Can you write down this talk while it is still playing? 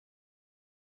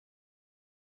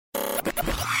Ask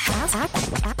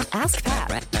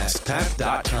Pat.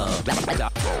 AskPat.com.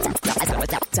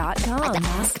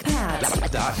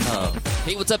 AskPat.com.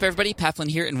 Hey, what's up, everybody? Pat Flynn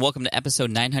here, and welcome to episode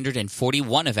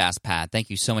 941 of Ask Pat. Thank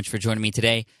you so much for joining me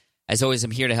today. As always,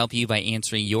 I'm here to help you by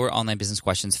answering your online business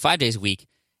questions 5 days a week.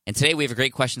 And today we have a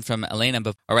great question from Elena.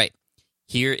 All right,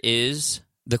 here is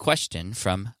the question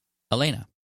from Elena.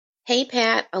 Hey,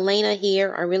 Pat, Elena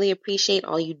here. I really appreciate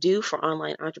all you do for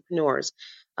online entrepreneurs.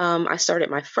 I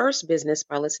started my first business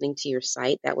by listening to your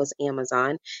site. That was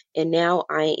Amazon. And now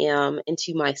I am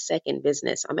into my second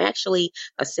business. I'm actually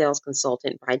a sales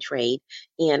consultant by trade,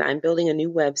 and I'm building a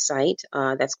new website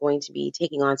that's going to be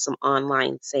taking on some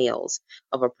online sales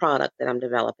of a product that I'm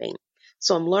developing.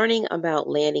 So I'm learning about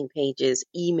landing pages,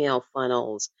 email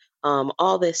funnels,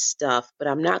 all this stuff, but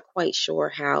I'm not quite sure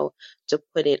how to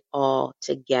put it all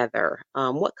together.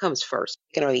 What comes first?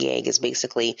 Chicken or the egg is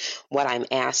basically what I'm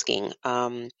asking.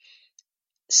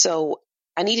 So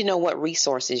I need to know what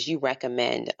resources you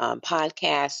recommend,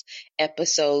 podcasts,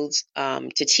 episodes,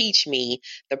 to teach me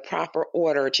the proper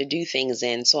order to do things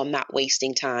in so I'm not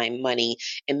wasting time, money,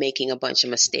 and making a bunch of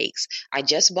mistakes. I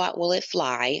just bought Will It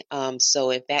Fly?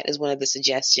 So if that is one of the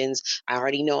suggestions, I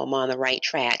already know I'm on the right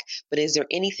track. But is there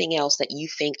anything else that you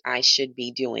think I should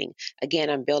be doing? Again,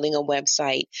 I'm building a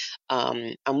website.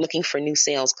 I'm looking for new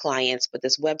sales clients, but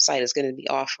this website is going to be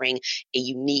offering a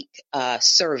unique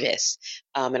service.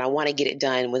 And I want to get it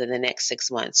done within the next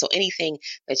 6 months. So anything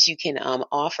that you can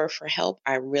offer for help,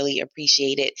 I really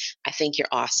appreciate it. I think you're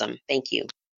awesome. Thank you.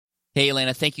 Hey,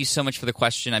 Elena, thank you so much for the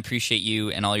question. I appreciate you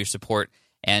and all your support.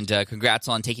 And congrats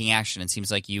on taking action. It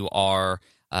seems like you are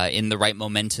in the right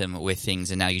momentum with things,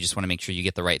 and now you just want to make sure you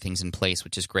get the right things in place,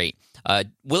 which is great.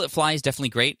 Will It Fly is definitely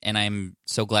great, and I'm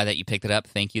so glad that you picked it up.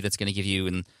 Thank you. That's going to give you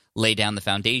and lay down the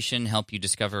foundation, help you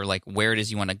discover like where it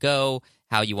is you want to go,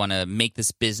 how you want to make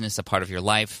this business a part of your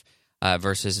life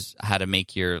versus how to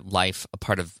make your life a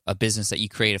part of a business that you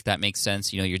create, if that makes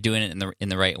sense. You know, you're doing it in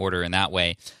the right order in that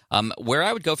way. Where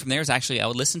I would go from there is actually I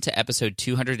would listen to episode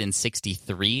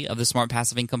 263 of the Smart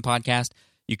Passive Income podcast.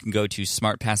 You can go to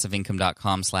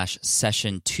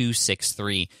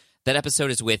smartpassiveincome.com/session263. That episode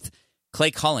is with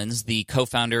Clay Collins, the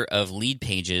co-founder of Lead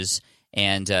Pages.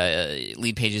 And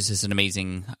Lead Pages is an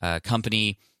amazing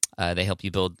company. They help you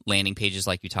build landing pages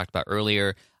like you talked about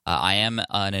earlier. I am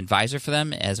an advisor for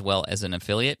them as well as an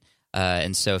affiliate.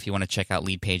 And so if you want to check out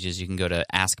Lead Pages, you can go to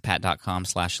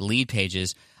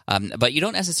askpat.com/leadpages. But you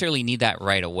don't necessarily need that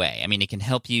right away. I mean, it can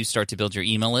help you start to build your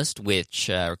email list,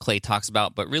 which Clay talks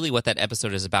about. But really what that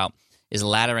episode is about is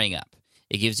laddering up.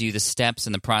 It gives you the steps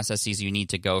and the processes you need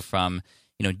to go from,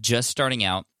 just starting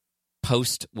out,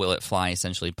 post Will It Fly,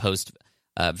 essentially, post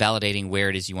validating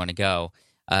where it is you want to go,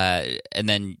 and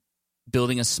then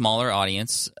building a smaller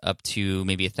audience up to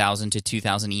maybe 1,000 to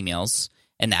 2,000 emails,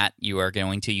 and that you are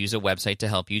going to use a website to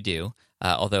help you do.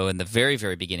 Although in the very,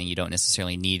 very beginning, you don't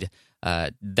necessarily need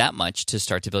that much to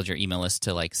start to build your email list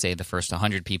to, like, say, the first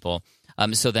 100 people.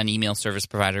 So then email service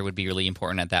provider would be really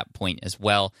important at that point as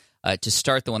well. To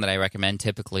start, the one that I recommend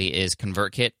typically is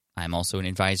ConvertKit. I'm also an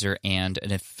advisor and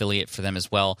an affiliate for them as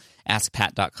well,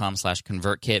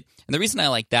 askpat.com/ConvertKit. And the reason I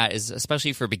like that is,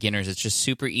 especially for beginners, it's just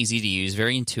super easy to use,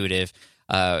 very intuitive,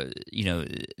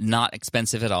 not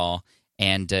expensive at all,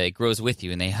 and it grows with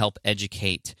you, and they help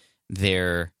educate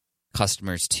their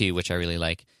customers too, which I really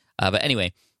like. But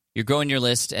anyway, you're growing your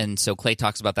list, and so Clay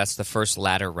talks about that's the first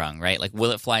ladder rung, right? Like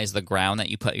Will It Fly is the ground that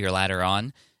you put your ladder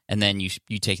on, and then you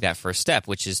take that first step,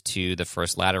 which is to the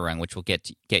first ladder rung, which will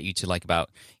get you to like about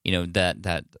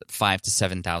that $5,000 to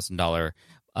 $7,000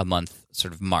 a month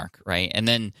sort of mark, right? And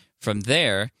then from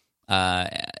there,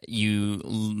 you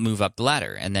move up the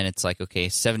ladder, and then it's like, okay,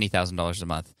 $70,000 a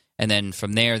month, and then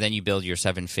from there, then you build your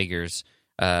seven figures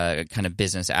kind of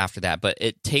business after that. But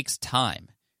it takes time,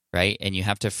 right? And you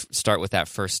have to start with that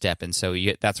first step, and so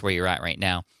that's where you're at right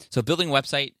now. So building a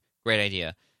website, great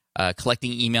idea.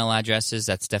 Collecting email addresses,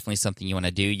 that's definitely something you want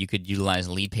to do. You could utilize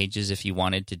Lead Pages if you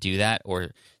wanted to do that,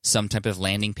 or some type of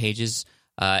landing pages.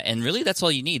 And really, that's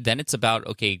all you need. Then it's about,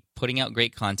 okay, putting out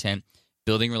great content,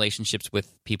 building relationships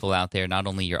with people out there, not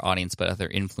only your audience, but other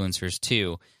influencers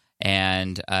too,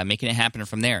 and making it happen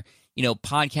from there.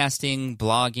 Podcasting,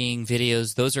 blogging,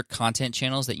 videos, those are content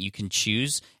channels that you can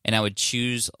choose. And I would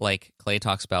choose, like Clay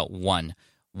talks about, one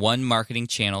marketing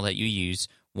channel that you use,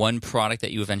 one product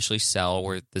that you eventually sell,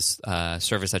 or this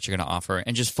service that you're going to offer,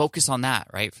 and just focus on that,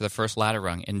 right, for the first ladder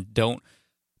rung. And don't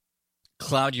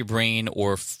cloud your brain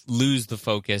or lose the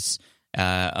focus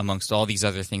amongst all these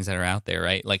other things that are out there,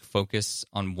 right? Like, focus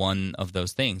on one of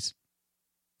those things.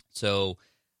 So,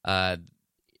 pick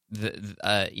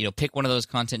one of those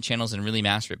content channels and really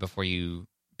master it before you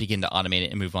begin to automate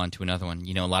it and move on to another one.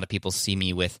 A lot of people see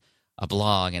me with a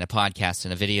blog and a podcast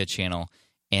and a video channel,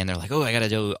 and they're like, oh, I got to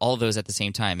do all of those at the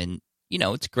same time. And,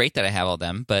 it's great that I have all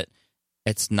them, but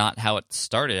it's not how it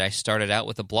started. I started out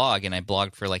with a blog, and I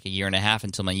blogged for like a year and a half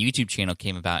until my YouTube channel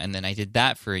came about, and then I did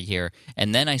that for a year,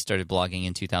 and then I started blogging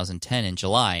in 2010 in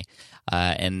July,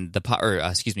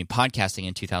 podcasting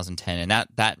in 2010, and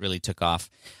that really took off.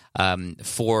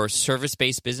 For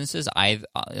service-based businesses,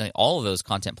 all of those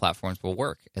content platforms will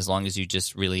work as long as you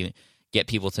just really get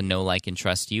people to know, like, and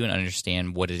trust you and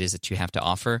understand what it is that you have to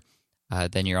offer.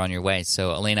 Then you're on your way.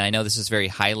 So, Elena, I know this is very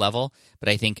high level, but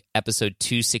I think episode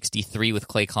 263 with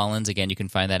Clay Collins, again, you can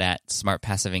find that at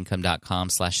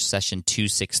smartpassiveincome.com/session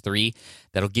 263.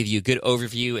 That'll give you a good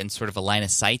overview and sort of a line of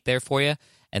sight there for you.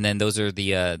 And then those are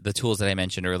the tools that I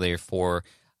mentioned earlier for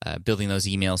building those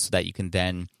emails so that you can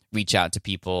then reach out to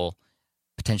people,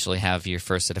 potentially have your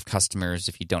first set of customers,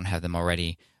 if you don't have them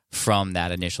already, from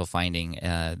that initial finding,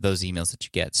 those emails that you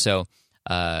get. So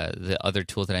the other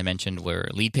tools that I mentioned were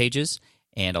Lead Pages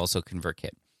and also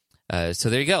ConvertKit. So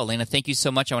there you go. Elena, thank you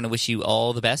so much. I want to wish you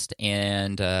all the best,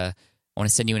 and I want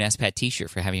to send you an Ask Pat t-shirt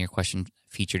for having your question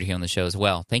featured here on the show as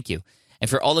well. Thank you. And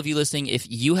for all of you listening, if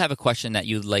you have a question that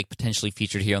you'd like potentially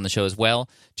featured here on the show as well,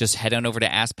 just head on over to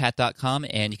askpat.com,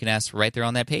 and you can ask right there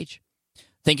on that page.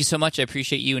 Thank you so much. I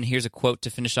appreciate you. And here's a quote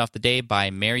to finish off the day by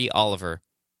Mary Oliver.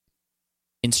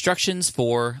 Instructions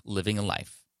for living a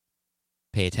life.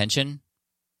 Pay attention.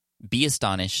 Be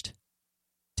astonished.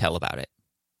 Tell about it.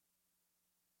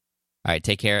 All right,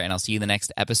 take care, and I'll see you in the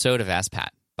next episode of Ask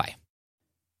Pat. Bye.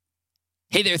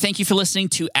 Hey there, thank you for listening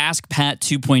to Ask Pat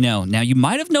 2.0. Now, you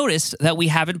might have noticed that we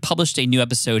haven't published a new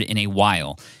episode in a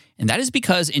while, and that is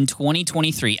because in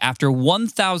 2023, after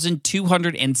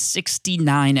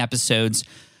 1,269 episodes,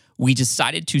 we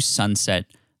decided to sunset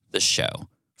the show.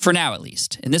 For now, at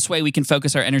least. In this way, we can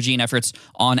focus our energy and efforts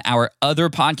on our other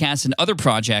podcasts and other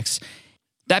projects.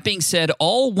 That being said,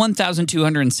 all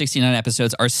 1,269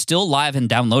 episodes are still live and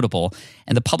downloadable,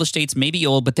 and the published dates may be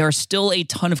old, but there are still a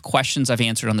ton of questions I've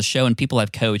answered on the show and people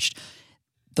I've coached.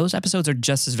 Those episodes are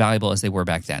just as valuable as they were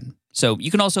back then. So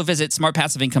you can also visit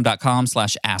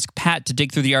smartpassiveincome.com/askpat to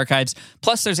dig through the archives.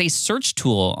 Plus, there's a search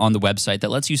tool on the website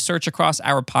that lets you search across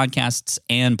our podcasts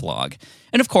and blog.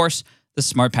 And of course, the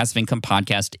Smart Passive Income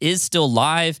podcast is still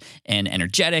live and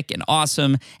energetic and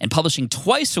awesome and publishing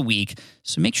twice a week.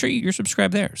 So make sure you're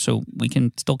subscribed there so we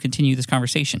can still continue this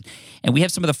conversation. And we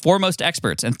have some of the foremost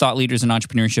experts and thought leaders in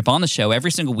entrepreneurship on the show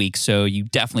every single week, so you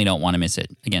definitely don't want to miss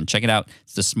it. Again, check it out.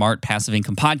 It's the Smart Passive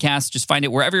Income podcast. Just find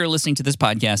it wherever you're listening to this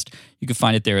podcast. You can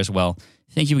find it there as well.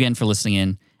 Thank you again for listening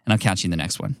in, and I'll catch you in the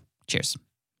next one. Cheers.